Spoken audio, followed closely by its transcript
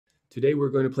Today, we're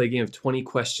going to play a game of 20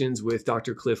 questions with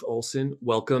Dr. Cliff Olson.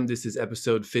 Welcome. This is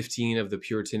episode 15 of the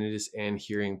Pure Tinnitus and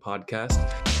Hearing podcast.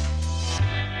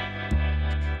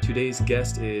 Today's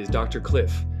guest is Dr.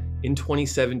 Cliff. In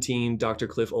 2017, Dr.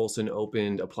 Cliff Olson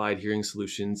opened Applied Hearing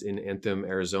Solutions in Anthem,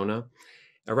 Arizona.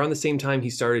 Around the same time, he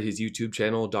started his YouTube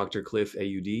channel, Dr. Cliff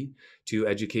AUD, to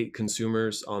educate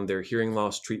consumers on their hearing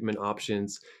loss treatment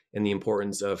options and the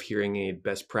importance of hearing aid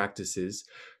best practices.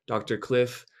 Dr.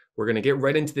 Cliff, we're going to get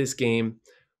right into this game.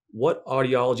 What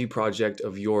audiology project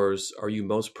of yours are you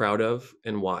most proud of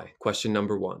and why? Question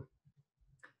number one.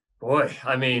 Boy,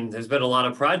 I mean, there's been a lot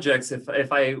of projects.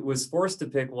 If I was forced to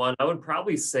pick one, I would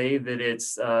probably say that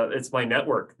it's my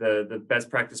network, the Best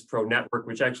Practice Pro network,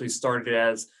 which actually started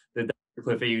as the Dr.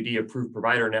 Cliff AUD approved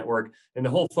provider network. And the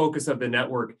whole focus of the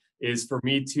network is for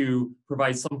me to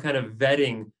provide some kind of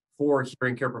vetting for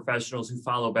hearing care professionals who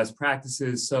follow best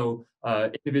practices. So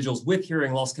individuals with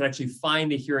hearing loss can actually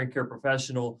find a hearing care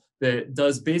professional that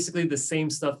does basically the same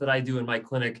stuff that I do in my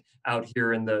clinic out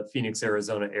here in the Phoenix,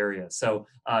 Arizona area. So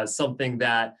something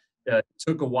that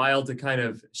took a while to kind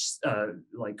of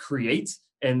create.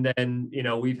 And then,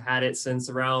 we've had it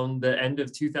since around the end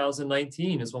of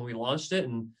 2019 is when we launched it.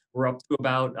 And we're up to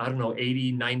about,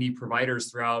 80, 90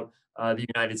 providers throughout the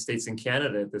United States and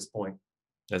Canada at this point.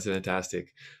 That's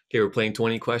fantastic. Okay, we're playing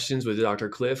 20 questions with Dr.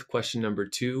 Cliff. Question number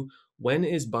two, when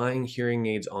is buying hearing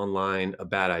aids online a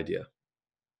bad idea?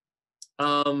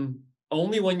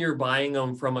 Only when you're buying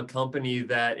them from a company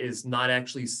that is not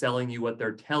actually selling you what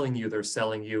they're telling you they're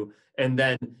selling you, and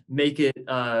then make it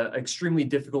extremely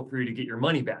difficult for you to get your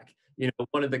money back.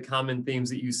 One of the common themes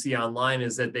that you see online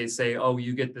is that they say, oh,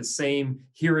 you get the same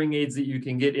hearing aids that you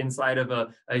can get inside of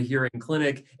a hearing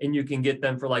clinic, and you can get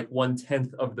them for like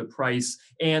 1/10 of the price.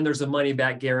 And there's a money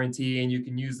back guarantee, and you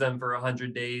can use them for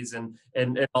 100 days and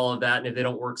all of that. And if they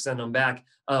don't work, send them back.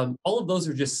 All of those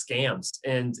are just scams.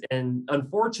 And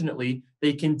unfortunately,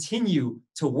 they continue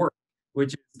to work,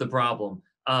 which is the problem.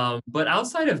 But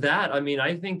outside of that,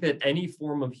 I think that any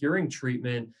form of hearing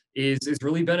treatment is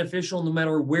really beneficial no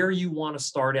matter where you want to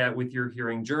start at with your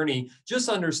hearing journey. Just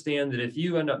understand that if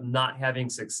you end up not having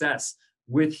success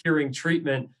with hearing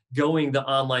treatment going the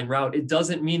online route, it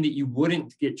doesn't mean that you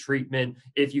wouldn't get treatment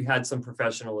if you had some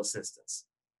professional assistance.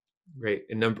 Great.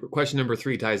 And question number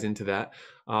three ties into that.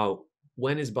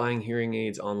 When is buying hearing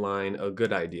aids online a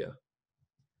good idea?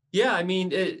 Yeah,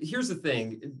 here's the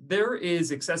thing. There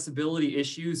is accessibility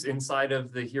issues inside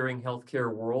of the hearing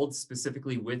healthcare world,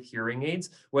 specifically with hearing aids,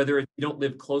 whether you don't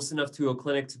live close enough to a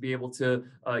clinic to be able to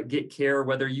get care,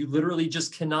 whether you literally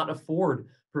just cannot afford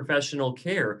professional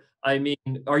care.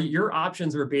 Your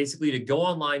options are basically to go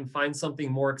online, find something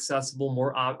more accessible,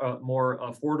 more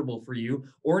affordable for you,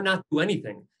 or not do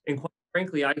anything. And quite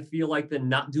frankly, I feel like the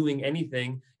not doing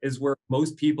anything is where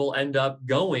most people end up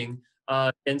going.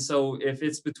 And so if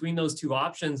it's between those two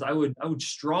options, I would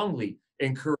strongly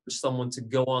encourage someone to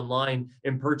go online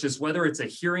and purchase, whether it's a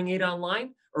hearing aid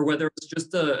online or whether it's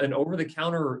just an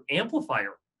over-the-counter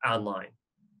amplifier online.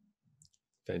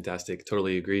 Fantastic.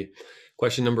 Totally agree.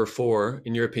 Question number four,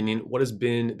 in your opinion, what has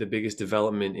been the biggest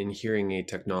development in hearing aid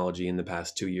technology in the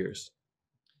past 2 years?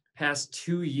 Past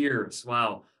 2 years.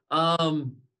 Wow.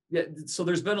 Yeah, so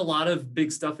there's been a lot of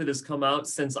big stuff that has come out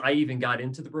since I even got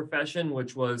into the profession,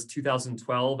 which was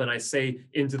 2012. And I say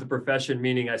into the profession,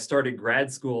 meaning I started grad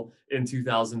school in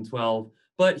 2012.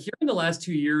 But here in the last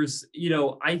 2 years,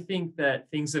 I think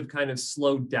that things have kind of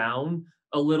slowed down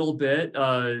a little bit,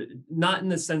 not in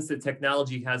the sense that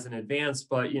technology hasn't advanced,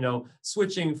 but,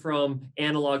 switching from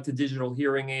analog to digital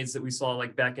hearing aids that we saw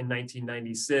like back in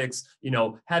 1996,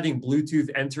 having Bluetooth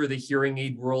enter the hearing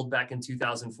aid world back in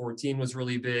 2014 was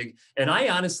really big. And I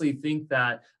honestly think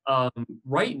that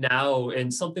right now,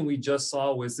 and something we just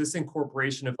saw was this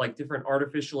incorporation of like different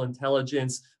artificial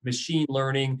intelligence, machine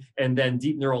learning, and then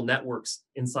deep neural networks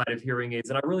inside of hearing aids.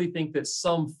 And I really think that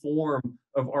some form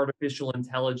of artificial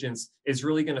intelligence is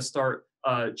really going to start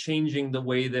changing the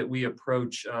way that we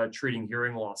approach treating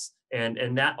hearing loss.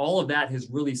 And that all of that has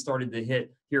really started to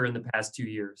hit here in the past 2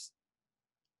 years.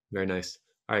 Very nice.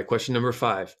 All right, question number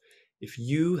five. If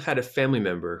you had a family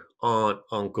member, aunt,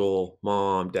 uncle,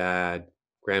 mom, dad,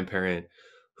 grandparent,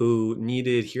 who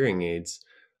needed hearing aids,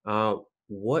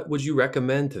 what would you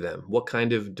recommend to them? What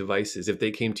kind of devices, if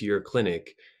they came to your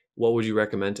clinic, what would you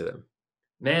recommend to them?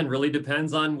 Man, really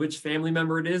depends on which family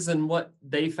member it is and what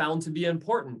they found to be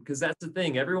important. Because that's the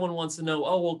thing. Everyone wants to know,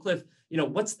 oh, well, Cliff,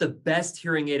 what's the best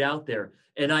hearing aid out there?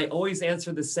 And I always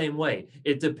answer the same way.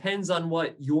 It depends on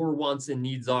what your wants and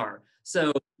needs are.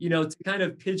 So, to kind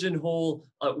of pigeonhole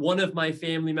one of my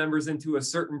family members into a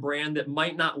certain brand that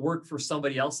might not work for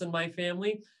somebody else in my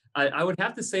family, I would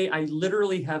have to say I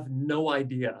literally have no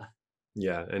idea.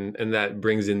 Yeah, and that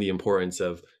brings in the importance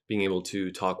of being able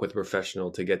to talk with a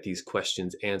professional to get these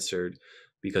questions answered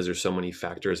because there's so many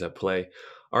factors at play.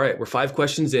 All right, we're 5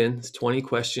 questions in. It's 20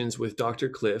 questions with Dr.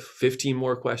 Cliff, 15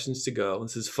 more questions to go.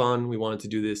 This is fun. We wanted to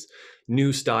do this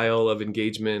new style of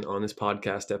engagement on this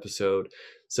podcast episode.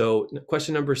 So,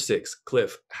 question number 6,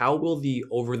 Cliff, how will the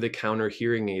Over-the-Counter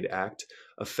Hearing Aid Act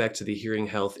affect the hearing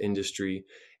health industry?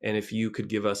 And if you could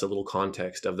give us a little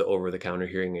context of the Over-the-Counter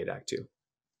Hearing Aid Act too.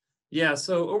 Yeah,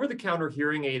 so Over-the-Counter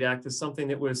Hearing Aid Act is something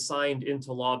that was signed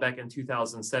into law back in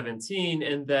 2017,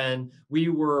 and then we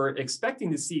were expecting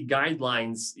to see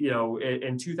guidelines,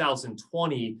 in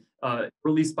 2020,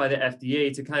 released by the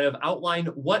FDA to kind of outline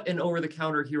what an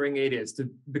over-the-counter hearing aid is.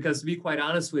 Because to be quite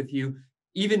honest with you,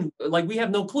 even like we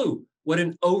have no clue what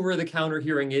an over-the-counter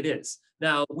hearing aid is.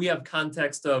 Now we have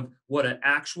context of what an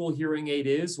actual hearing aid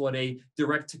is, what a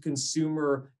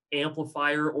direct-to-consumer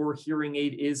amplifier or hearing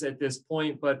aid is at this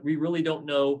point, but we really don't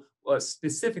know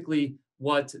specifically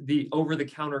what the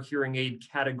over-the-counter hearing aid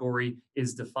category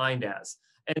is defined as.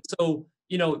 And so,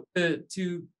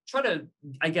 to try to,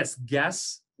 I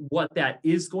guess what that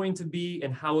is going to be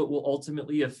and how it will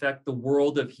ultimately affect the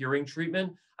world of hearing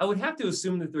treatment, I would have to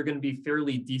assume that they're going to be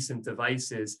fairly decent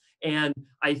devices. And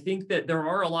I think that there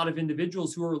are a lot of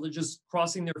individuals who are just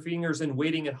crossing their fingers and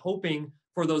waiting and hoping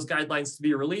for those guidelines to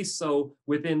be released. So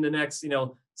within the next,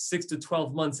 6 to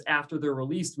 12 months after they're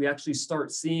released, we actually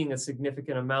start seeing a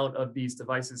significant amount of these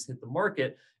devices hit the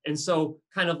market. And so,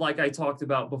 kind of like I talked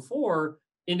about before,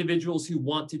 individuals who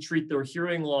want to treat their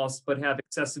hearing loss but have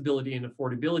accessibility and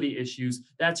affordability issues,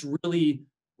 that's really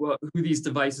who these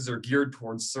devices are geared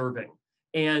towards serving.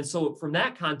 And so from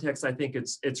that context, I think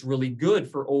it's really good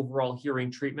for overall hearing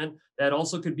treatment. That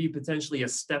also could be potentially a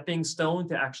stepping stone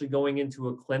to actually going into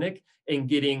a clinic and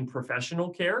getting professional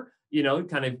care,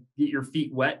 kind of get your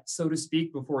feet wet, so to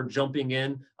speak, before jumping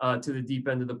in to the deep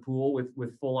end of the pool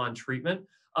with full on treatment.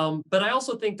 But I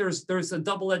also think there's a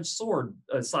double-edged sword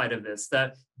side of this,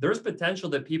 that there's potential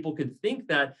that people could think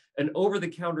that an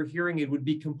over-the-counter hearing aid would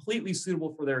be completely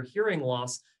suitable for their hearing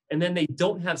loss, and then they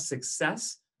don't have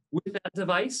success with that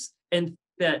device and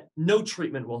that no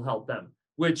treatment will help them,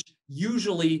 which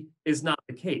usually is not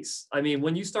the case. I mean,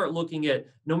 when you start looking at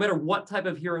no matter what type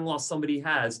of hearing loss somebody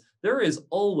has, there is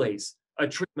always a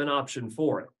treatment option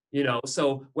for it.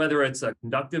 So whether it's a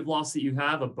conductive loss that you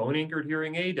have, a bone anchored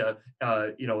hearing aid,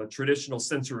 a traditional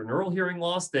sensorineural hearing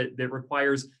loss that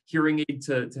requires hearing aid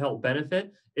to help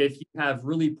benefit. If you have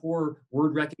really poor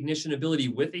word recognition ability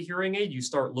with a hearing aid, you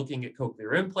start looking at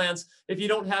cochlear implants. If you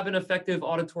don't have an effective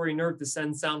auditory nerve to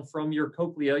send sound from your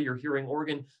cochlea, your hearing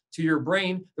organ, to your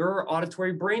brain, there are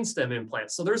auditory brainstem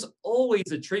implants. So there's always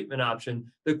a treatment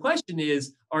option. The question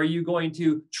is, are you going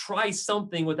to try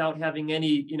something without having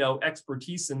any,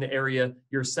 expertise in the area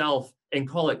yourself and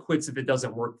call it quits if it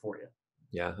doesn't work for you?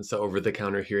 Yeah, it's the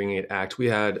Over-the-Counter Hearing Aid Act. We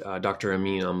had Dr.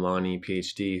 Amin Amlani,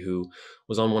 PhD, who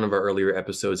was on one of our earlier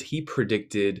episodes. He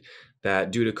predicted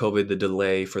that due to COVID, the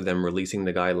delay for them releasing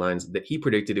the guidelines, that he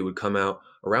predicted it would come out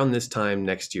around this time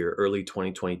next year, early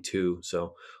 2022.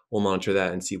 So we'll monitor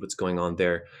that and see what's going on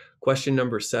there. Question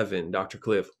number 7, Dr.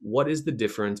 Cliff, what is the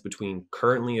difference between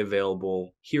currently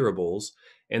available hearables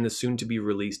and the soon-to-be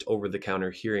released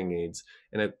over-the-counter hearing aids?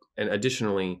 And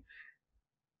additionally,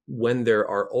 when there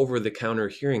are over-the-counter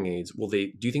hearing aids, do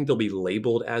you think they'll be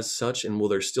labeled as such, and will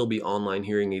there still be online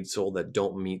hearing aids sold that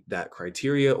don't meet that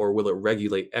criteria, or will it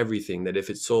regulate everything that if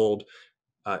it's sold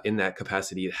in that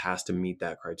capacity, it has to meet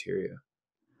that criteria?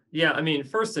 Yeah, I mean,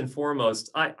 first and foremost,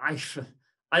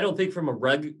 I don't think from a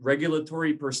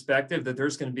regulatory perspective that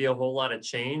there's going to be a whole lot of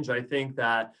change. I think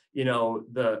that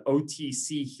the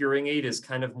OTC hearing aid is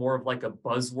kind of more of like a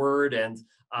buzzword, and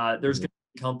there's going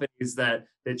to be companies that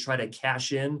try to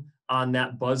cash in on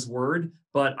that buzzword.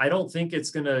 But I don't think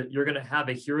you're gonna have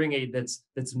a hearing aid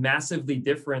that's massively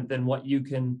different than what you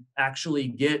can actually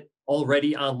get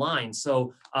already online.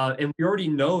 So, and we already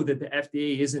know that the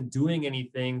FDA isn't doing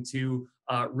anything to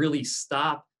really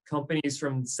stop companies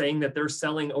from saying that they're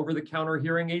selling over-the-counter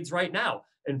hearing aids right now.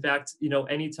 In fact,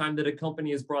 anytime that a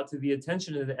company is brought to the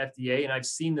attention of the FDA, and I've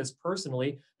seen this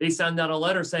personally, they send out a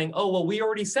letter saying, "Oh, well, we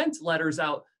already sent letters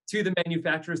out to the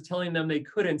manufacturers telling them they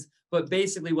couldn't." But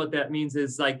basically what that means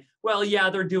is like, well, yeah,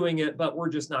 they're doing it, but we're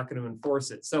just not going to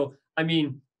enforce it. So, I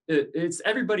mean, it's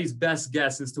everybody's best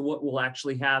guess as to what will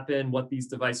actually happen, what these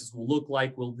devices will look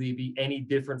like. Will they be any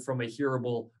different from a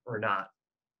hearable or not?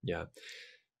 Yeah,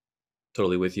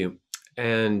 totally with you.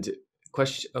 And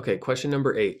question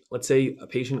number 8. Let's say a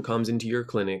patient comes into your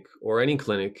clinic or any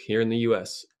clinic here in the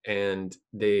US and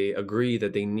they agree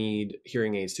that they need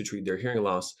hearing aids to treat their hearing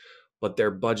loss. but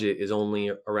their budget is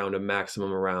only around a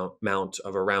maximum amount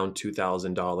of around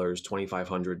 $2,000,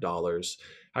 $2,500.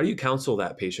 How do you counsel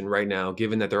that patient right now,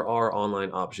 given that there are online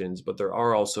options, but there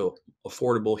are also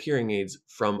affordable hearing aids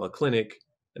from a clinic,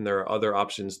 and there are other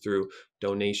options through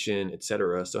donation, et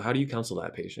cetera? So how do you counsel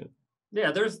that patient?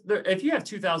 Yeah, if you have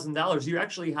 $2,000, you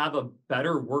actually have a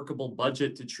better workable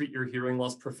budget to treat your hearing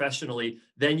loss professionally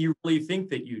than you really think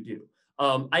that you do.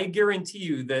 I guarantee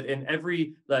you that in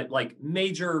every like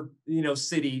major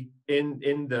city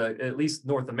in the at least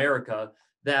North America,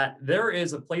 that there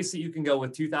is a place that you can go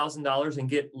with $2,000 and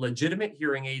get legitimate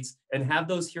hearing aids and have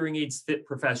those hearing aids fit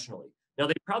professionally. Now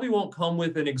they probably won't come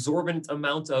with an exorbitant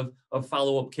amount of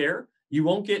follow-up care. You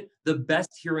won't get the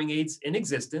best hearing aids in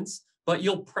existence, but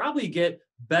you'll probably get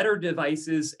better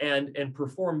devices and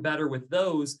perform better with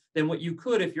those than what you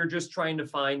could if you're just trying to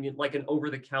find like an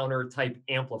over-the-counter type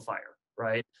amplifier,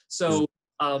 right? So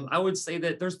I would say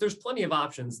that there's plenty of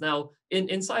options. Now,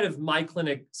 inside of my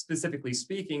clinic, specifically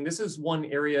speaking, this is one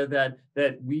area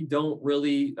that we don't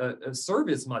really serve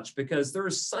as much because there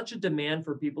is such a demand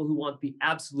for people who want the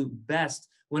absolute best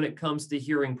when it comes to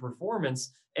hearing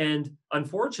performance. And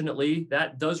unfortunately,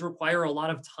 that does require a lot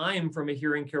of time from a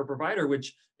hearing care provider,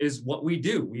 which is what we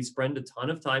do. We spend a ton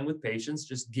of time with patients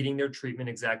just getting their treatment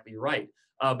exactly right.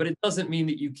 But it doesn't mean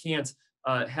that you can't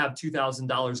have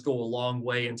 $2,000 go a long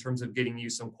way in terms of getting you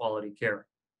some quality care.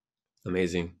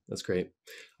 Amazing. That's great.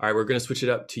 All right, we're going to switch it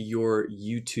up to your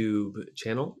YouTube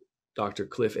channel, Dr.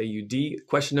 Cliff AUD.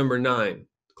 Question number 9.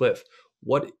 Cliff,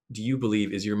 what do you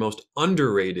believe is your most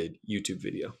underrated YouTube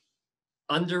video?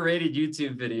 Underrated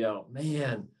YouTube video,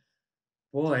 man,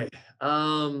 boy.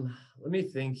 Let me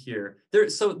think here.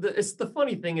 It's the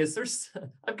funny thing is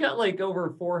I've got like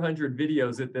over 400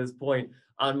 videos at this point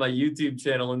on my YouTube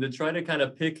channel, and to try to kind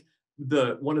of pick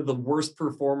the one of the worst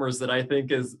performers that I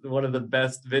think is one of the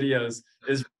best videos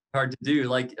is hard to do.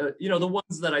 Like the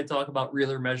ones that I talk about,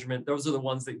 reeler measurement, those are the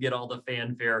ones that get all the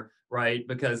fanfare, right?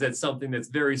 Because it's something that's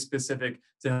very specific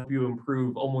to help you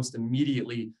improve almost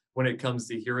immediately when it comes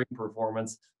to hearing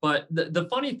performance. But the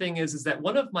funny thing is that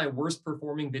one of my worst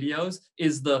performing videos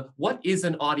is the "What is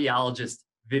an audiologist"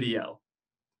 video,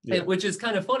 Yeah. which is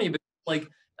kind of funny, but like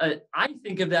I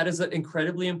think of that as an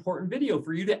incredibly important video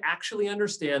for you to actually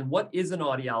understand what is an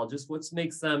audiologist, what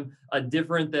makes them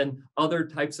different than other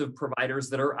types of providers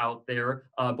that are out there,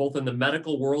 both in the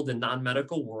medical world and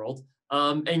non-medical world.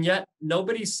 And yet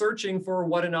nobody's searching for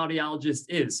what an audiologist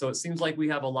is. So it seems like we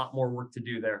have a lot more work to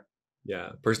do there.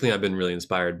 Yeah, personally, I've been really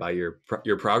inspired by your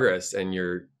progress and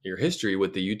your history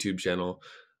with the YouTube channel.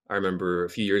 I remember a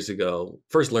few years ago,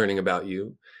 first learning about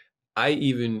you. I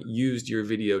even used your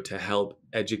video to help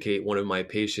educate one of my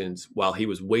patients while he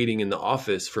was waiting in the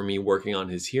office for me working on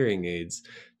his hearing aids,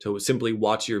 to simply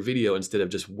watch your video instead of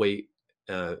just wait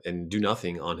and do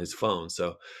nothing on his phone.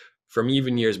 So, from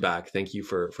even years back, thank you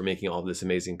for making all of this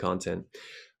amazing content.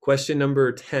 Question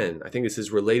number 10. I think this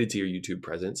is related to your YouTube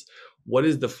presence. What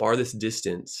is the farthest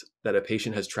distance that a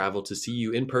patient has traveled to see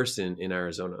you in person in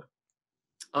Arizona?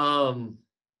 Um,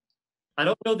 I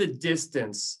don't know the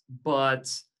distance, but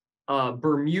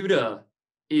Bermuda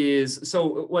is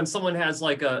so when someone has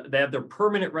they have their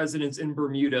permanent residence in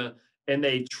Bermuda and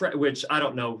which I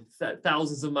don't know,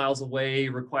 thousands of miles away,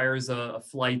 requires a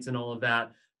flight and all of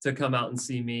that to come out and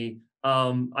see me.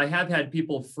 I have had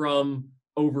people from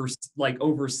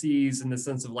overseas in the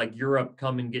sense of like Europe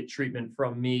come and get treatment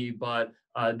from me, but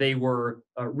they were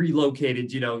relocated,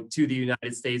 to the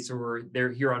United States, or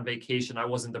they're here on vacation. I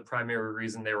wasn't the primary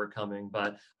reason they were coming,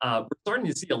 but we're starting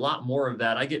to see a lot more of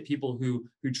that. I get people who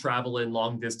travel in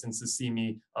long distance to see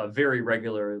me very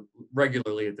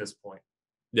regularly at this point.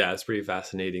 Yeah, it's pretty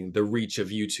fascinating, the reach of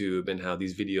YouTube and how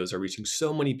these videos are reaching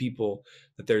so many people,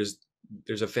 that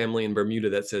there's a family in Bermuda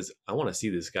that says, I want to see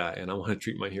this guy and I want to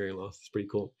treat my hearing loss. It's pretty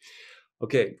cool.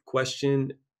 Okay,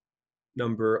 question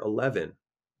number 11.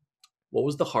 What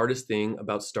was the hardest thing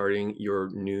about starting your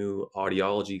new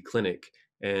audiology clinic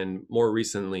and more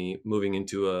recently moving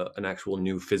into an actual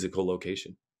new physical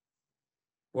location?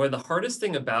 Boy, the hardest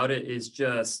thing about it is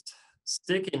just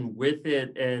sticking with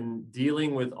it and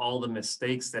dealing with all the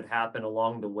mistakes that happen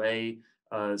along the way.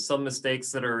 Some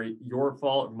mistakes that are your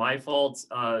fault, my fault.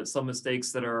 Some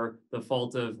mistakes that are the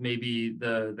fault of maybe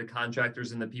the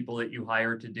contractors and the people that you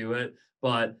hire to do it.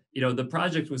 But the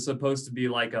project was supposed to be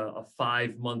like a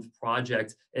 5-month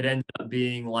project. It ended up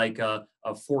being like a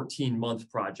 14-month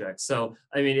project. So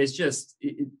I mean, it's just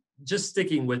just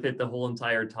sticking with it the whole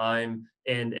entire time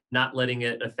and not letting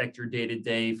it affect your day to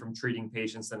day from treating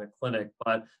patients in a clinic.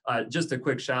 But just a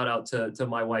quick shout out to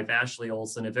my wife, Ashley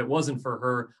Olson. If it wasn't for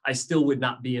her, I still would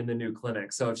not be in the new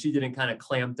clinic. So if she didn't kind of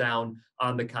clamp down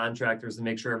on the contractors and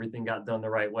make sure everything got done the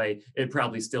right way, it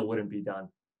probably still wouldn't be done.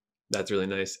 That's really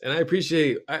nice. And I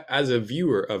appreciate, as a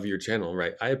viewer of your channel,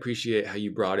 right? I appreciate how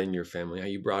you brought in your family, how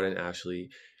you brought in Ashley.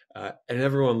 And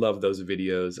everyone loved those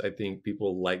videos. I think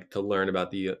people like to learn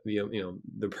about the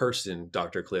person,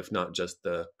 Dr. Cliff, not just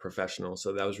the professional.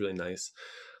 So that was really nice.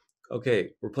 Okay,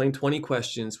 we're playing 20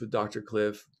 questions with Dr.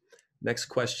 Cliff. Next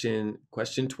question,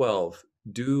 question 12.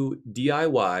 Do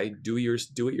DIY, do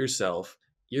it yourself,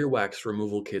 earwax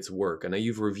removal kits work? I know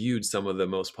you've reviewed some of the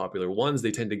most popular ones.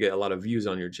 They tend to get a lot of views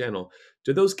on your channel.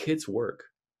 Do those kits work?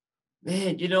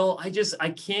 Man, I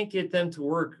can't get them to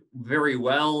work very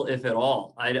well, if at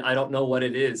all. I don't know what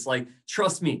it is. Like,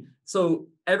 trust me. So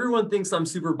everyone thinks I'm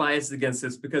super biased against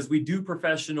this because we do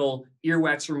professional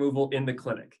earwax removal in the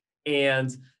clinic. And,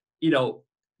 you know,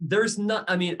 there's not,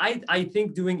 I mean, I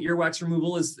think doing earwax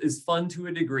removal is fun to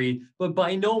a degree, but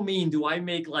by no means do I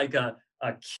make like a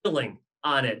killing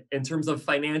on it in terms of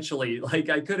financially. Like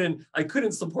I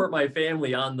couldn't support my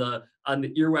family on the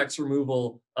earwax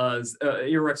removals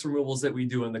that we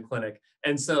do in the clinic.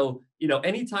 And so,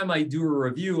 anytime I do a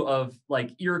review of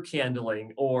like ear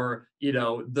candling or,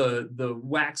 the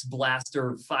Wax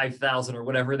Blaster 5000 or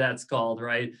whatever that's called,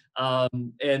 right?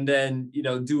 And then,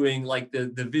 doing like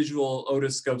the visual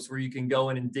otoscopes where you can go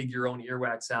in and dig your own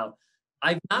earwax out.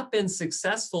 I've not been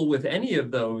successful with any of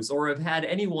those or have had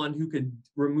anyone who could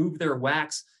remove their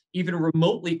wax even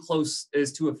remotely close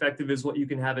as to effective as what you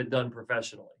can have it done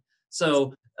professionally.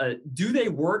 So, do they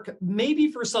work?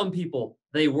 Maybe for some people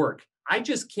they work. I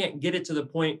just can't get it to the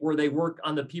point where they work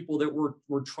on the people that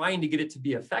we're trying to get it to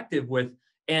be effective with.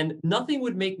 And nothing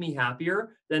would make me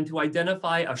happier than to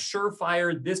identify a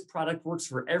surefire, this product works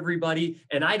for everybody,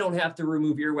 and I don't have to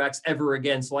remove earwax ever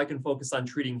again, so I can focus on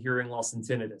treating hearing loss and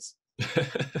tinnitus.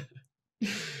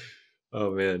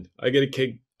 Oh man, I get a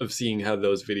kick of seeing how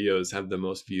those videos have the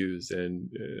most views, and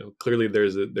clearly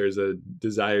there's a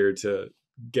desire to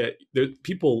get there.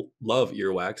 People love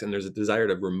earwax, and there's a desire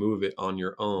to remove it on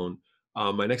your own.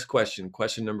 My next question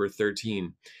number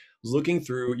 13, was looking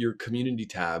through your community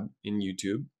tab in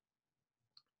YouTube,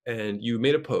 and you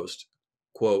made a post,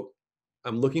 quote,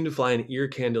 "I'm looking to fly an ear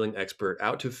candling expert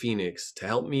out to Phoenix to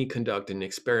help me conduct an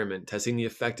experiment testing the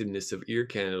effectiveness of ear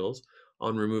candles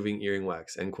on removing earring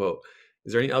wax," end quote.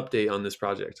 Is there any update on this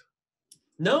project?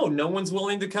 No, no one's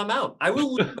willing to come out. I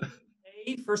will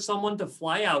pay for someone to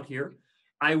fly out here.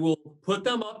 I will put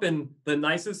them up in the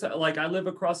nicest, like I live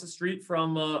across the street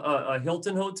from a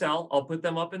Hilton hotel. I'll put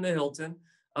them up in the Hilton.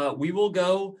 We will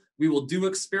go, we will do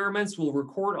experiments, we'll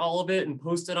record all of it and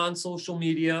post it on social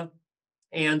media.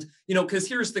 And, because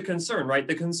here's the concern, right?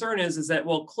 The concern is that,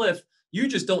 well, Cliff, you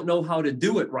just don't know how to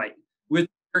do it right with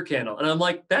your candle. And I'm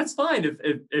like, that's fine.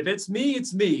 If it's me,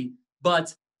 it's me.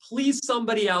 But please,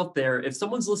 somebody out there, if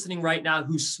someone's listening right now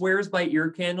who swears by ear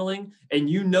candling and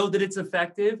you know that it's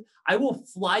effective, I will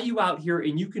fly you out here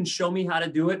and you can show me how to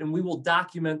do it and we will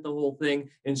document the whole thing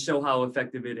and show how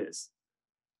effective it is.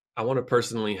 I want to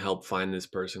personally help find this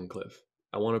person, Cliff.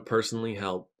 I want to personally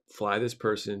help fly this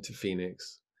person to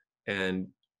Phoenix. And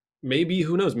maybe,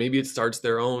 who knows, maybe it starts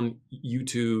their own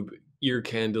YouTube ear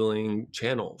candling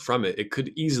channel from it. It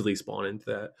could easily spawn into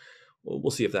that.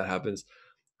 We'll see if that happens.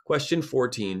 Question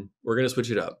 14, we're going to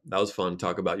switch it up. That was fun.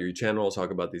 Talk about your channel,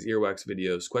 talk about these earwax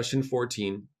videos. Question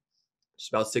 14,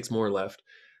 just about 6 more left.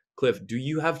 Cliff, do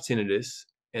you have tinnitus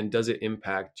and does it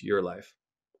impact your life?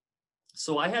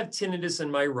 So I have tinnitus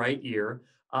in my right ear.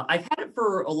 I've had it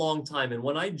for a long time. And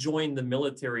when I joined the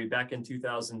military back in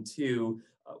 2002,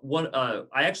 I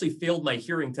actually failed my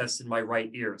hearing test in my right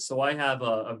ear. So I have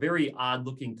a very odd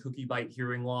looking cookie bite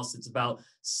hearing loss. It's about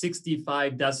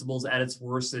 65 decibels at its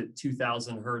worst at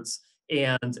 2000 hertz.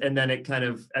 And then it kind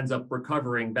of ends up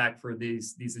recovering back for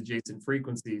these adjacent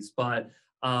frequencies. But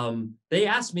they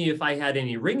asked me if I had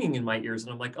any ringing in my ears.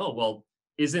 And I'm like, oh, well,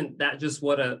 isn't that just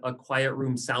what a quiet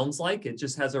room sounds like? It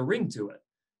just has a ring to it.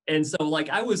 And so like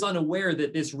I was unaware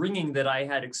that this ringing that I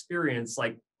had experienced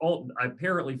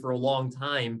apparently for a long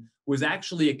time was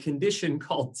actually a condition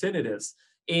called tinnitus.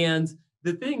 And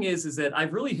the thing is that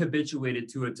I've really habituated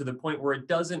to it to the point where it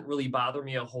doesn't really bother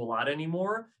me a whole lot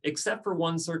anymore, except for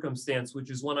one circumstance, which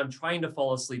is when I'm trying to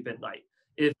fall asleep at night.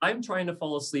 If I'm trying to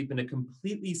fall asleep in a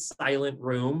completely silent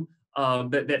room,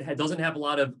 that doesn't have a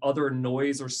lot of other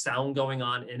noise or sound going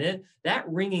on in it, that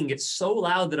ringing gets so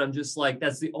loud that I'm just like,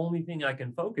 that's the only thing I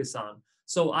can focus on.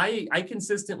 So I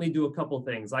consistently do a couple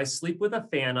things. I sleep with a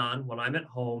fan on when I'm at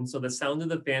home, so the sound of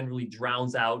the fan really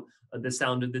drowns out the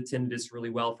sound of the tinnitus really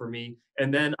well for me.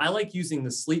 And then I like using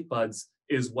the sleep buds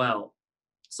as well.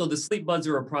 So the sleep buds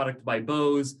are a product by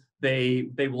Bose. They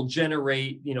will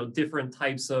generate different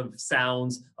types of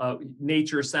sounds,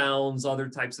 nature sounds, other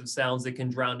types of sounds that can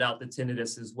drown out the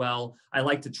tinnitus as well. I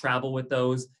like to travel with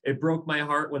those. It broke my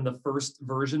heart when the first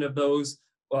version of those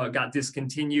got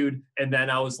discontinued, and then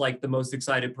I was like the most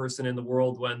excited person in the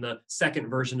world when the second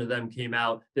version of them came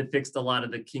out that fixed a lot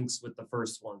of the kinks with the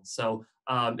first one. So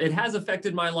it has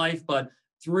affected my life, but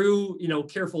through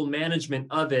careful management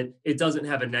of it, it doesn't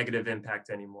have a negative impact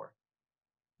anymore.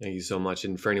 Thank you so much.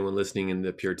 And for anyone listening in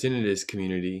the pure tinnitus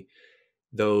community,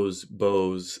 those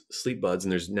Bose sleep buds,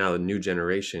 and there's now a new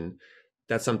generation,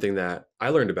 that's something that I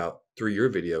learned about through your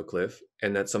video, Cliff.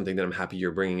 And that's something that I'm happy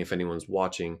you're bringing. If anyone's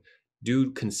watching,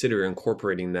 do consider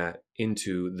incorporating that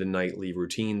into the nightly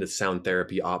routine, the sound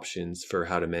therapy options for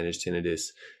how to manage tinnitus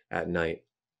at night.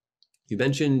 You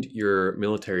mentioned your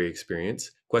military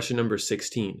experience. Question number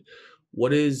 16.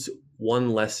 What is one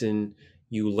lesson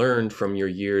you learned from your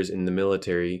years in the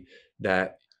military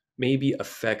that maybe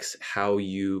affects how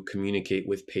you communicate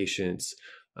with patients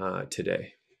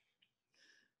today?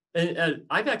 And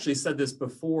I've actually said this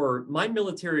before. My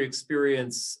military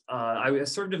experience, I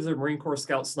served as a Marine Corps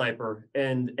Scout Sniper,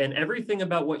 and everything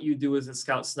about what you do as a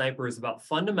Scout Sniper is about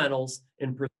fundamentals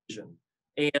and precision.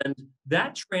 And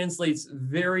that translates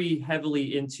very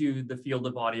heavily into the field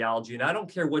of audiology. And I don't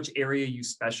care which area you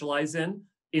specialize in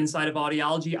inside of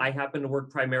audiology. I happen to work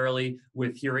primarily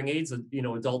with hearing aids,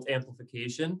 adult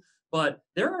amplification. But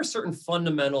there are certain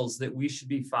fundamentals that we should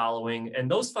be following, and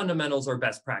those fundamentals are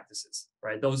best practices,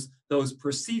 right? Those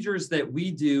procedures that we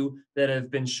do that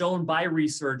have been shown by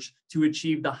research to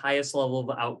achieve the highest level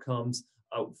of outcomes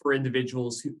for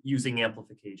individuals using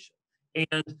amplification.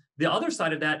 And the other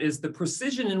side of that is the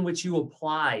precision in which you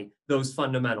apply those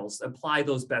fundamentals, apply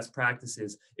those best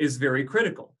practices is very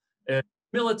critical.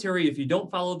 Military, if you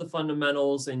don't follow the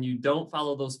fundamentals and you don't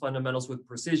follow those fundamentals with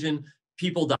precision,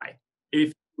 people die.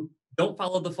 If don't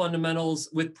follow the fundamentals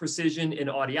with precision in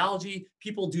audiology,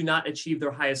 people do not achieve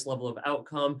their highest level of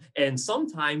outcome, and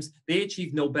sometimes they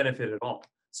achieve no benefit at all.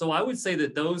 So I would say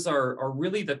that those are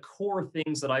really the core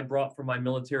things that I brought from my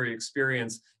military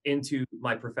experience into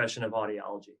my profession of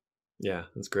audiology. Yeah,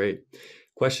 that's great.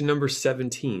 Question number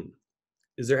 17.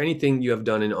 Is there anything you have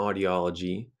done in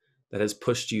audiology that has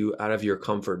pushed you out of your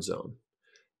comfort zone?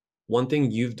 One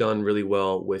thing you've done really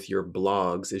well with your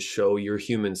blogs is show your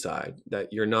human side,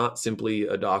 that you're not simply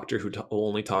a doctor who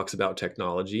only talks about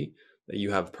technology, that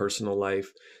you have personal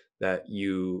life, that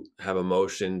you have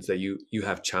emotions, that you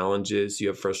have challenges, you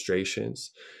have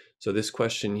frustrations. So this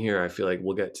question here, I feel like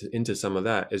we'll get into some of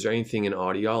that. Is there anything in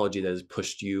audiology that has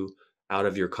pushed you out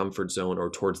of your comfort zone or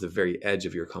towards the very edge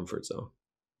of your comfort zone?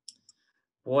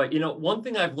 Boy, one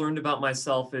thing I've learned about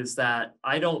myself is that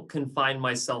I don't confine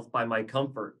myself by my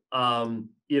comfort.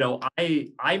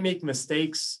 I make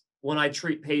mistakes when I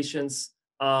treat patients.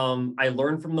 I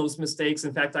learn from those mistakes.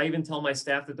 In fact, I even tell my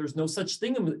staff that there's no such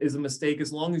thing as a mistake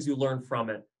as long as you learn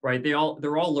from it, right? They're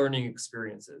all learning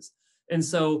experiences. And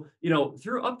so,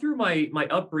 through my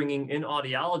upbringing in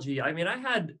audiology, I mean, I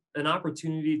had an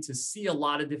opportunity to see a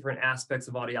lot of different aspects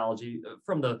of audiology,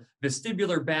 from the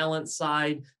vestibular balance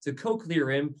side to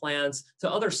cochlear implants to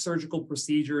other surgical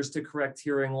procedures to correct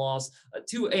hearing loss,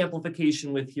 to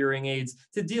amplification with hearing aids,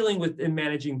 to dealing with and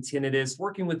managing tinnitus,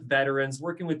 working with veterans,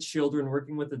 working with children,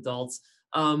 working with adults.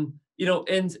 And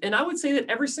I would say that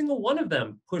every single one of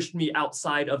them pushed me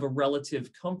outside of a relative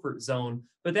comfort zone,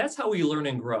 but that's how we learn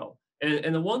and grow.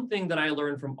 And the one thing that I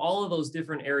learned from all of those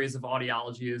different areas of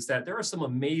audiology is that there are some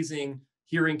amazing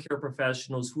hearing care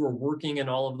professionals who are working in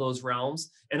all of those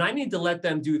realms. And I need to let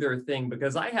them do their thing,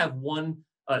 because I have one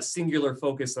singular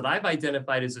focus that I've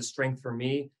identified as a strength for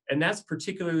me. And that's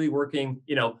particularly working,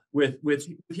 with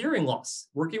hearing loss,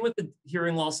 working with the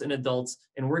hearing loss in adults,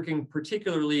 and working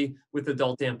particularly with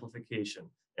adult amplification.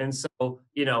 And so,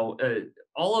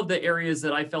 all of the areas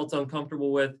that I felt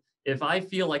uncomfortable with, if I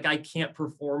feel like I can't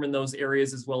perform in those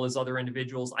areas as well as other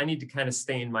individuals, I need to kind of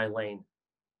stay in my lane.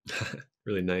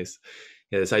 Really nice.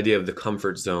 Yeah, this idea of the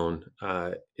comfort zone,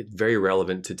 it's very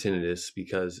relevant to tinnitus,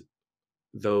 because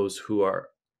those who are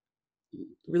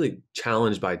really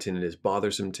challenged by tinnitus,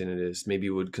 bothersome tinnitus,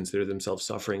 maybe would consider themselves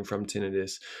suffering from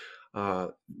tinnitus.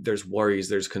 There's worries,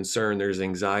 there's concern, there's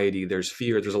anxiety, there's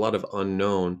fear, there's a lot of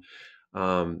unknown.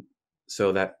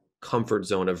 So that comfort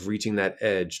zone of reaching that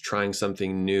edge, trying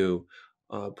something new,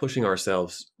 pushing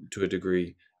ourselves to a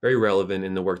degree, very relevant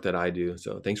in the work that I do.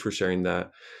 So thanks for sharing that.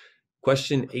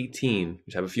 Question 18.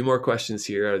 We have a few more questions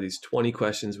here out of these 20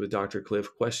 questions with Dr. Cliff.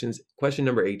 Question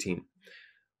number 18.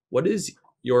 What is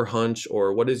your hunch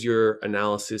or what is your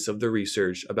analysis of the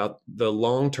research about the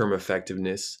long-term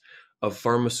effectiveness of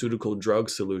pharmaceutical drug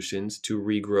solutions to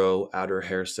regrow outer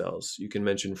hair cells? You can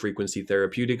mention frequency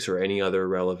therapeutics or any other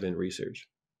relevant research.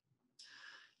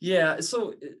 Yeah,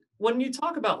 so when you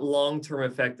talk about long-term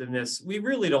effectiveness, we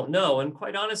really don't know. And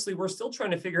quite honestly, we're still trying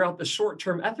to figure out the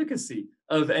short-term efficacy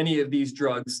of any of these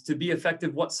drugs to be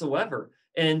effective whatsoever.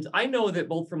 And I know that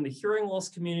both from the hearing loss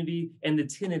community and the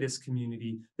tinnitus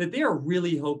community, that they are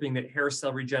really hoping that hair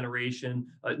cell regeneration,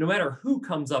 no matter who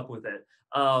comes up with it,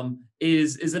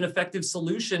 is an effective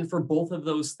solution for both of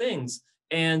those things.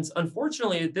 And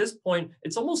unfortunately, at this point,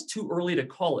 it's almost too early to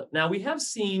call it. Now, we have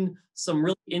seen some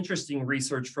really interesting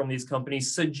research from these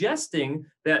companies suggesting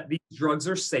that these drugs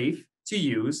are safe to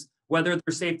use. Whether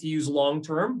they're safe to use long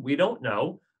term, we don't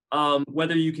know.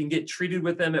 Whether you can get treated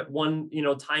with them at one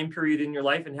time period in your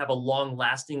life and have a long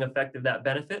lasting effect of that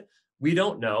benefit, we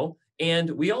don't know. And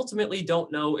we ultimately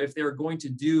don't know if they're going to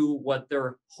do what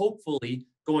they're hopefully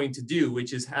going to do,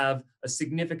 which is have a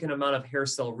significant amount of hair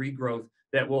cell regrowth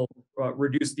that will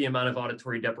reduce the amount of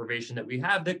auditory deprivation that we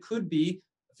have that could be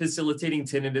facilitating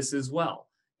tinnitus as well.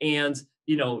 And,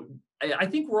 I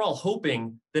think we're all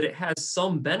hoping that it has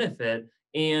some benefit,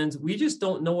 and we just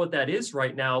don't know what that is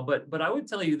right now. But I would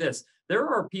tell you this, there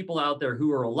are people out there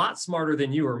who are a lot smarter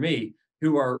than you or me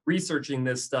who are researching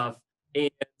this stuff,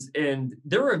 and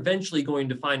they're eventually going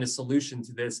to find a solution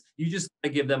to this. You just got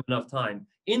to give them enough time.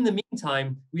 In the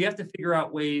meantime, we have to figure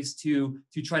out ways to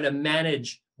try to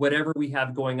manage whatever we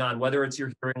have going on, whether it's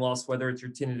your hearing loss, whether it's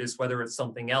your tinnitus, whether it's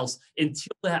something else,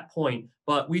 until that point.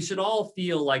 But we should all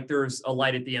feel like there's a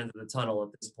light at the end of the tunnel at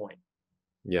this point.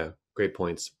 Yeah, great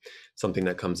points. Something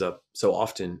that comes up so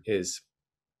often is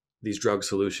these drug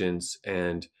solutions.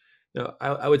 And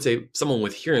I would say someone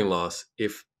with hearing loss,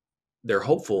 if they're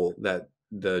hopeful that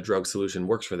the drug solution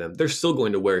works for them, they're still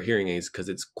going to wear hearing aids because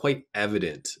it's quite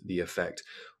evident the effect.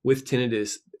 With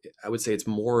tinnitus, I would say it's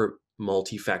more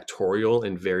multifactorial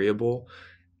and variable,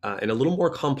 and a little more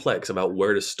complex about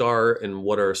where to start and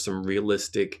what are some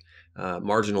realistic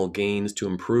marginal gains to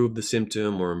improve the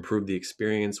symptom or improve the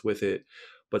experience with it.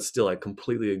 But still, I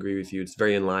completely agree with you. It's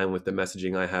very in line with the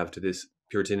messaging I have to this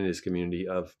pure tinnitus community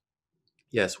of,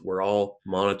 yes, we're all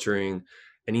monitoring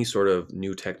any sort of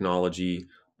new technology,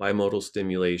 bimodal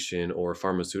stimulation, or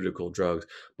pharmaceutical drugs.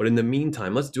 But in the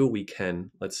meantime, let's do what we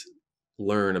can. Let's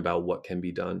learn about what can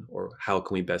be done or how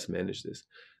can we best manage this.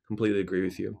 Completely agree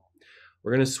with you.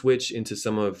 We're going to switch into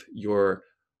some of your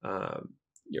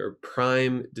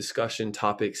prime discussion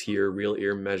topics here, real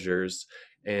ear measures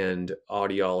and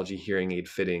audiology hearing aid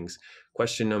fittings.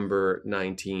 Question number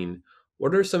 19.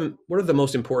 What are the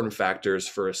most important factors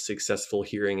for a successful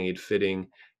hearing aid fitting,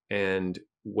 and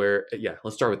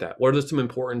let's start with that. What are some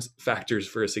important factors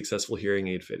for a successful hearing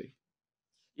aid fitting?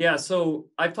 Yeah, so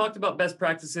I've talked about best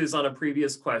practices on a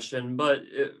previous question, but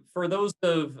for those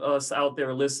of us out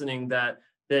there listening that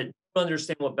don't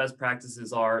understand what best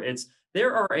practices are,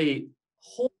 there are a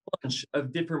whole bunch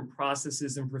of different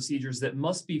processes and procedures that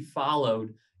must be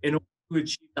followed in order to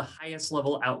achieve the highest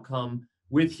level outcome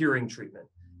with hearing treatment.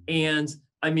 And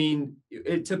I mean,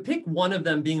 to pick one of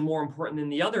them being more important than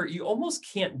the other, you almost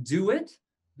can't do it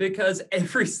because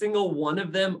every single one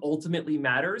of them ultimately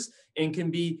matters and can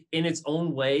be in its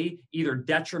own way either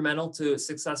detrimental to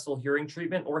successful hearing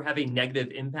treatment or have a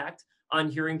negative impact on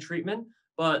hearing treatment.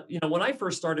 But when I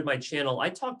first started my channel, I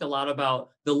talked a lot about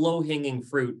the low-hanging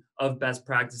fruit of best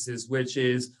practices, which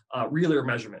is real ear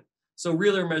measurement. So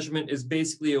real ear measurement is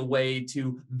basically a way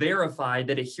to verify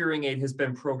that a hearing aid has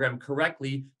been programmed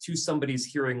correctly to somebody's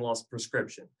hearing loss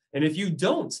prescription. And if you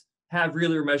don't have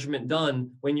real ear measurement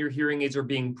done when your hearing aids are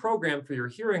being programmed for your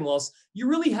hearing loss, you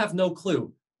really have no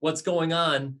clue what's going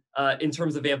on in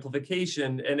terms of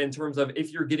amplification and in terms of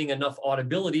if you're getting enough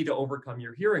audibility to overcome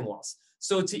your hearing loss.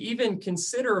 So to even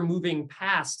consider moving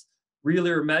past real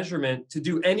ear measurement to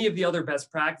do any of the other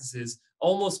best practices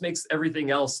almost makes everything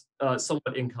else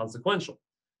somewhat inconsequential.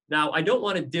 Now, I don't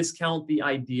want to discount the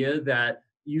idea that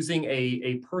using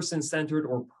a person-centered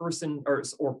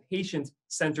or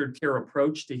patient-centered care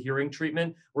approach to hearing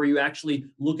treatment, where you actually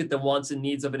look at the wants and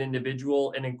needs of an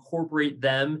individual and incorporate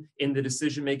them in the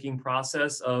decision-making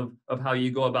process of how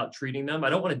you go about treating them. I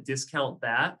don't want to discount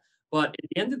that. But at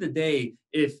the end of the day,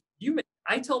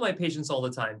 I tell my patients all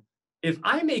the time, if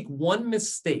I make one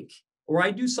mistake or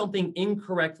I do something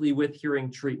incorrectly with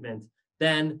hearing treatment,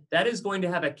 then that is going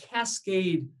to have a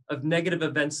cascade of negative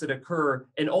events that occur,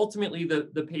 and ultimately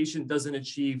the patient doesn't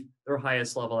achieve their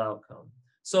highest level outcome.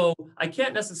 So I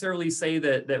can't necessarily say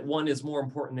that one is more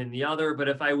important than the other, but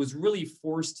if I was really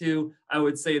forced to, I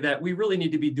would say that we really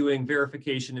need to be doing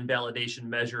verification and validation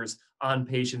measures on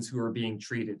patients who are being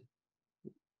treated.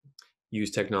 Use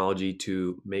technology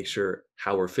to make sure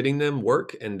how we're fitting them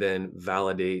work and then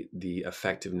validate the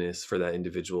effectiveness for that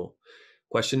individual.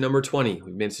 Question number 20.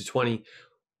 We've made it to 20.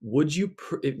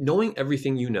 Knowing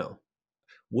everything you know,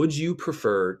 would you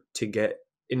prefer to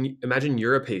imagine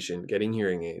you're a patient getting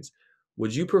hearing aids.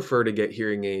 Would you prefer to get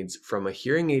hearing aids from a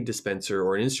hearing aid dispenser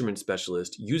or an instrument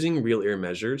specialist using real ear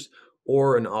measures,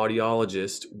 or an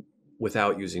audiologist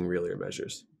without using real ear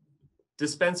measures?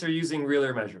 Dispenser using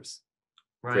realer measures,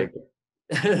 right? Great.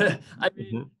 I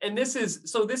mean, Mhm. and this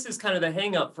is kind of the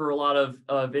hang up for a lot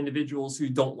of individuals who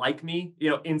don't like me,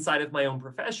 inside of my own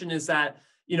profession, is that,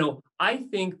 I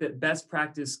think that best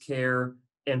practice care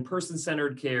and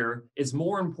person-centered care is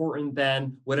more important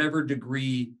than whatever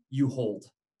degree you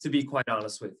hold, to be quite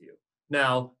honest with you.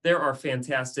 Now, there are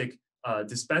fantastic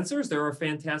dispensers, there are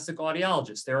fantastic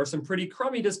audiologists, there are some pretty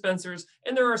crummy dispensers,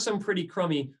 and there are some pretty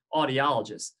crummy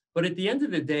audiologists. But at the end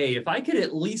of the day, if I could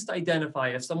at least identify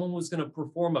if someone was going to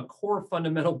perform a core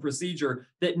fundamental procedure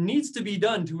that needs to be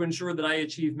done to ensure that I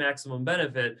achieve maximum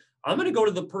benefit, I'm going to go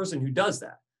to the person who does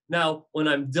that. Now, when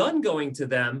I'm done going to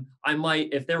them, I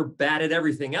might, if they're bad at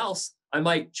everything else, I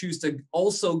might choose to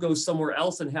also go somewhere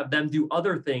else and have them do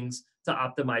other things to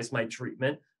optimize my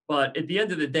treatment. But at the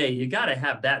end of the day, you got to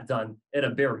have that done at a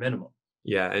bare minimum.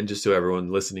 Yeah, and just so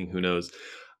everyone listening who knows,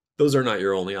 those are not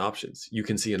your only options. You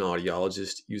can see an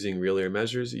audiologist using real ear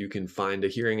measures. You can find a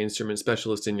hearing instrument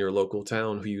specialist in your local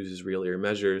town who uses real ear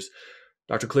measures.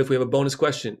 Dr. Cliff, we have a bonus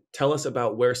question. Tell us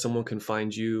about where someone can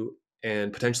find you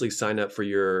and potentially sign up for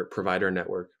your provider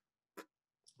network.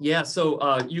 Yeah,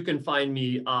 so you can find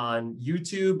me on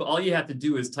YouTube. All you have to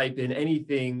do is type in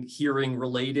anything hearing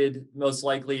related, most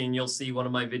likely, and you'll see one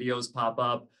of my videos pop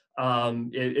up.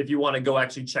 If you want to go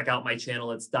actually check out my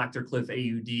channel, it's Dr. Cliff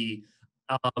AUD.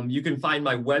 You can find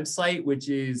my website, which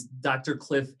is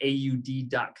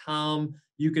drcliffaud.com.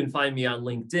 You can find me on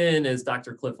LinkedIn as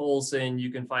Dr. Cliff Olson.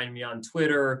 You can find me on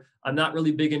Twitter. I'm not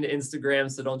really big into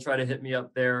Instagram, so don't try to hit me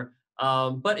up there.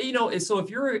 But so if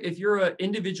you're an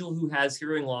individual who has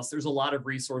hearing loss, there's a lot of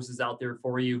resources out there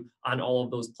for you on all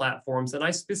of those platforms. And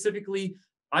I'm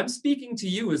speaking to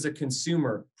you as a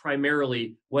consumer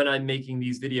primarily when I'm making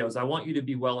these videos. I want you to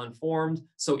be well informed.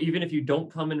 So even if you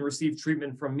don't come and receive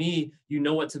treatment from me, you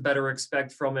know what to better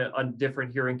expect from a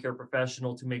different hearing care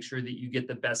professional to make sure that you get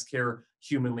the best care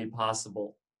humanly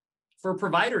possible. For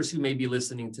providers who may be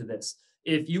listening to this,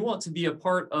 if you want to be a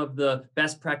part of the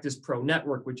Best Practice Pro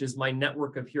Network, which is my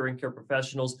network of hearing care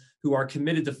professionals who are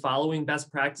committed to following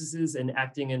best practices and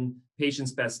acting in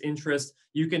patients' best interest,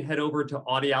 you can head over to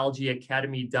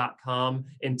audiologyacademy.com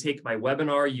and take my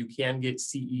webinar. You can get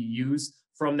CEUs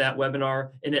from that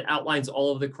webinar, and it outlines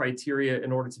all of the criteria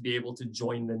in order to be able to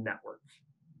join the network.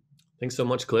 Thanks so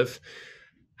much, Cliff.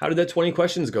 How did that 20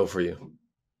 questions go for you?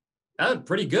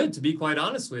 Pretty good, to be quite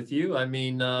honest with you. I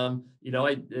mean,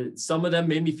 some of them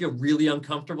made me feel really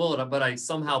uncomfortable, but I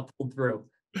somehow pulled through.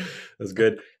 That's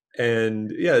good.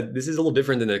 And yeah, this is a little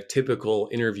different than a typical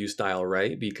interview style,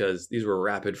 right? Because these were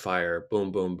rapid fire,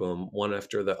 boom, boom, boom, one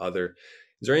after the other.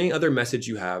 Is there any other message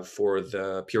you have for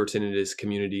the pure tinnitus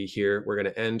community here? We're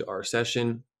going to end our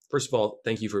session. First of all,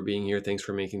 thank you for being here. Thanks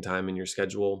for making time in your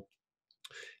schedule.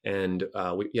 And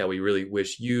we really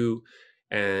wish you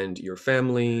and your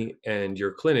family and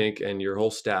your clinic and your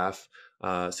whole staff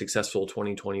successful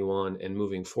 2021 and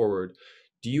moving forward.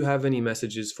 Do you have any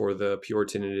messages for the pure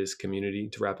tinnitus community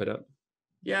to wrap it up?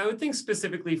 Yeah, I would think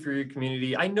specifically for your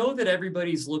community. I know that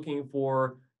everybody's looking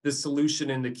for the solution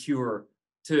and the cure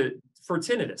for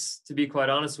tinnitus, to be quite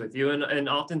honest with you. And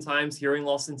oftentimes hearing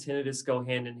loss and tinnitus go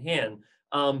hand in hand.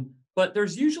 But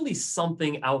there's usually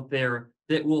something out there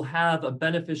that will have a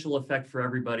beneficial effect for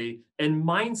everybody. And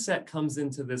mindset comes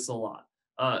into this a lot.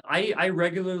 I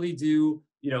regularly do,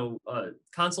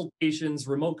 consultations,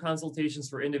 remote consultations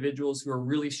for individuals who are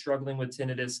really struggling with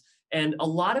tinnitus. And a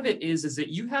lot of it is that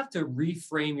you have to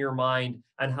reframe your mind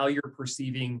on how you're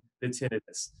perceiving the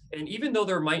tinnitus. And even though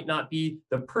there might not be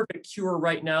the perfect cure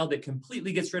right now that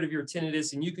completely gets rid of your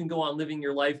tinnitus and you can go on living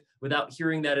your life without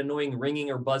hearing that annoying ringing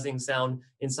or buzzing sound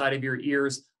inside of your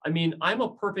ears, I mean, I'm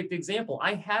a perfect example.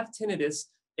 I have tinnitus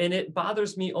and it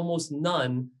bothers me almost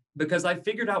none because I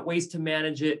figured out ways to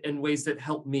manage it and ways that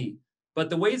help me. But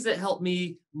the ways that help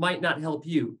me might not help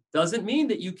you. Doesn't mean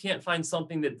that you can't find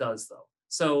something that does, though.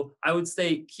 So I would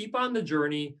say keep on the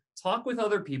journey, talk with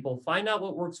other people, find out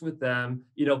what works with them,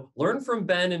 learn from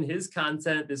Ben and his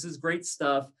content. This is great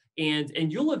stuff. And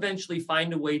you'll eventually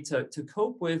find a way to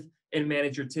cope with and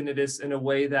manage your tinnitus in a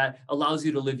way that allows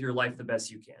you to live your life the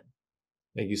best you can.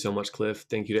 Thank you so much, Cliff.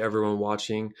 Thank you to everyone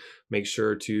watching. Make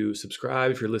sure to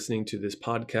subscribe if you're listening to this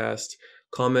podcast.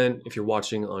 Comment if you're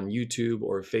watching on YouTube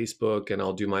or Facebook, and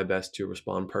I'll do my best to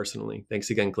respond personally. Thanks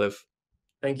again, Cliff.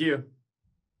 Thank you.